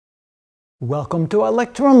Welcome to our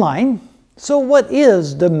lecture online. So what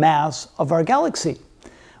is the mass of our galaxy?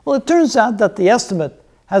 Well, it turns out that the estimate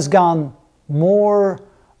has gone more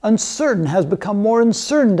uncertain, has become more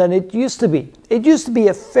uncertain than it used to be. It used to be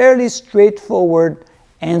a fairly straightforward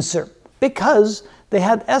answer because they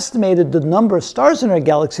had estimated the number of stars in our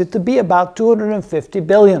galaxy to be about 250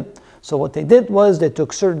 billion. So what they did was they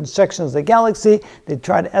took certain sections of the galaxy, they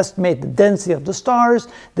tried to estimate the density of the stars,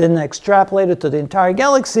 then extrapolated to the entire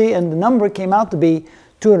galaxy, and the number came out to be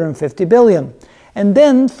 250 billion. And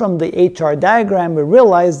then from the HR diagram, we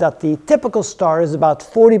realized that the typical star is about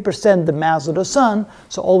 40% the mass of the Sun,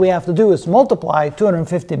 so all we have to do is multiply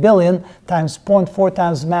 250 billion times 0.4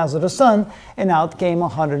 times the mass of the Sun, and out came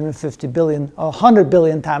 150 billion, 100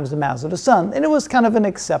 billion times the mass of the Sun, and it was kind of an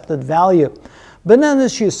accepted value. But then,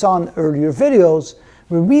 as you saw in earlier videos,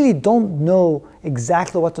 we really don't know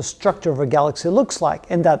exactly what the structure of a galaxy looks like,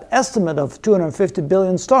 and that estimate of 250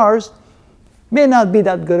 billion stars may not be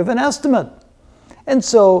that good of an estimate. And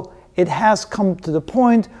so it has come to the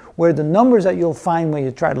point where the numbers that you'll find when you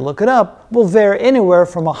try to look it up will vary anywhere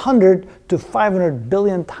from 100 to 500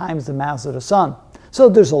 billion times the mass of the Sun. So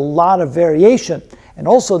there's a lot of variation. And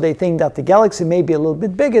also they think that the galaxy may be a little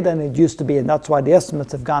bit bigger than it used to be, and that's why the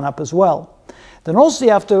estimates have gone up as well. Then also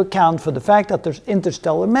you have to account for the fact that there's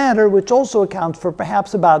interstellar matter, which also accounts for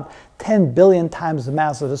perhaps about 10 billion times the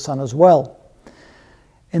mass of the Sun as well.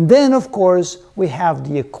 And then, of course, we have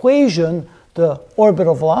the equation, the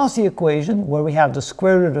orbital velocity equation, where we have the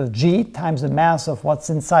square root of g times the mass of what's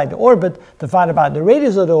inside the orbit divided by the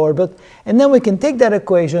radius of the orbit, and then we can take that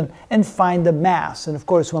equation and find the mass. And of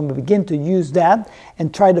course, when we begin to use that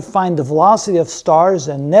and try to find the velocity of stars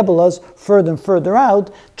and nebulas further and further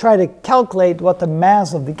out, try to calculate what the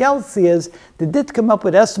mass of the galaxy is, they did come up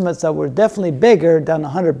with estimates that were definitely bigger than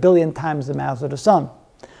 100 billion times the mass of the Sun.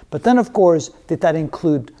 But then, of course, did that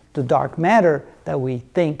include the dark matter that we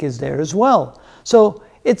think is there as well? So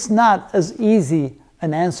it's not as easy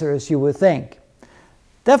an answer as you would think.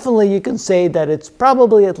 Definitely you can say that it's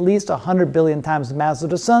probably at least 100 billion times the mass of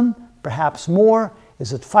the Sun, perhaps more.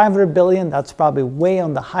 Is it 500 billion? That's probably way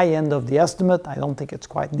on the high end of the estimate. I don't think it's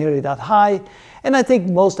quite nearly that high. And I think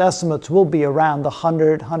most estimates will be around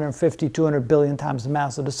 100, 150, 200 billion times the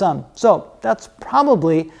mass of the Sun. So that's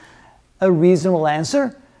probably a reasonable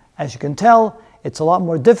answer. As you can tell, it's a lot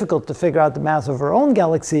more difficult to figure out the mass of our own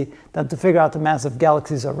galaxy than to figure out the mass of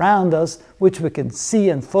galaxies around us, which we can see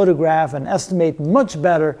and photograph and estimate much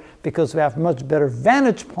better because we have much better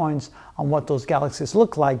vantage points on what those galaxies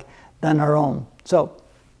look like than our own. So,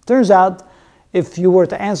 turns out, if you were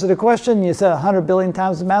to answer the question, you said 100 billion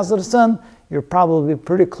times the mass of the Sun, you're probably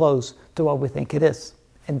pretty close to what we think it is.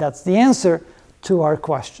 And that's the answer to our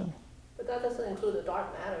question. But that doesn't include the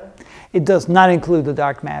dark matter. It does not include the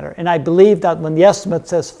dark matter. And I believe that when the estimate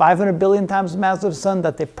says 500 billion times the mass of the Sun,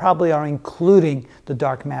 that they probably are including the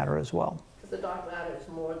dark matter as well. Because the dark matter is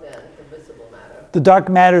more than the visible matter. The dark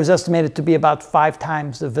matter is estimated to be about 5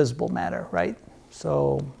 times the visible matter, right?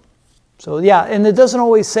 So yeah, and it doesn't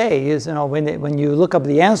always say, when you look up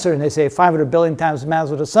the answer and they say 500 billion times the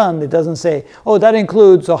mass of the Sun, it doesn't say, oh, that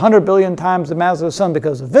includes 100 billion times the mass of the Sun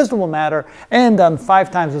because of visible matter, and then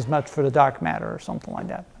 5 times as much for the dark matter or something like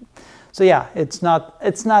that. So yeah, it's not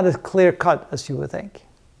as clear cut as you would think.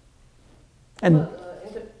 And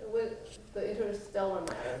with the interstellar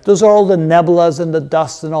matter, those are all the nebulas and the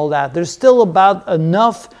dust and all that. There's still about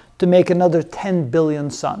enough to make another 10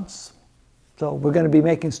 billion suns. So we're going to be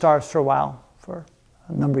making stars for a while, for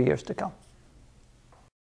a number of years to come.